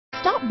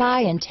Stop by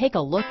and take a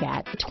look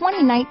at the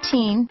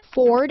 2019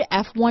 Ford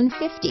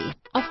F-150.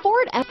 A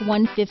Ford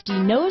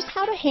F-150 knows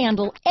how to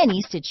handle any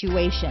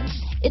situation.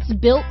 It's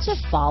built to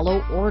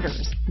follow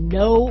orders,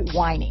 no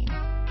whining.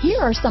 Here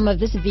are some of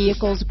this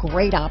vehicle's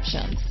great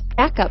options: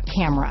 backup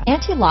camera,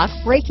 anti-lock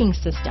braking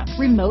system,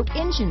 remote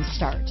engine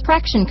start,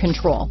 traction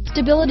control,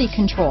 stability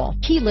control,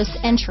 keyless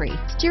entry,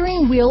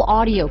 steering wheel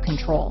audio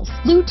controls,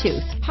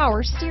 Bluetooth,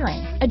 power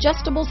steering,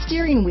 adjustable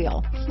steering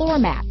wheel, floor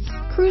mats,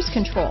 cruise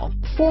control,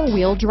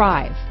 four-wheel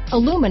drive,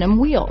 aluminum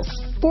wheels,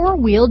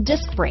 four-wheel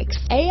disc brakes,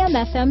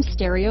 AM/FM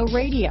stereo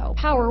radio,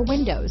 power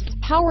windows,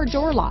 power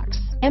door locks,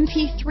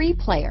 MP3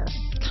 player.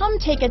 Come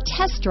take a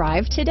test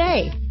drive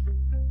today.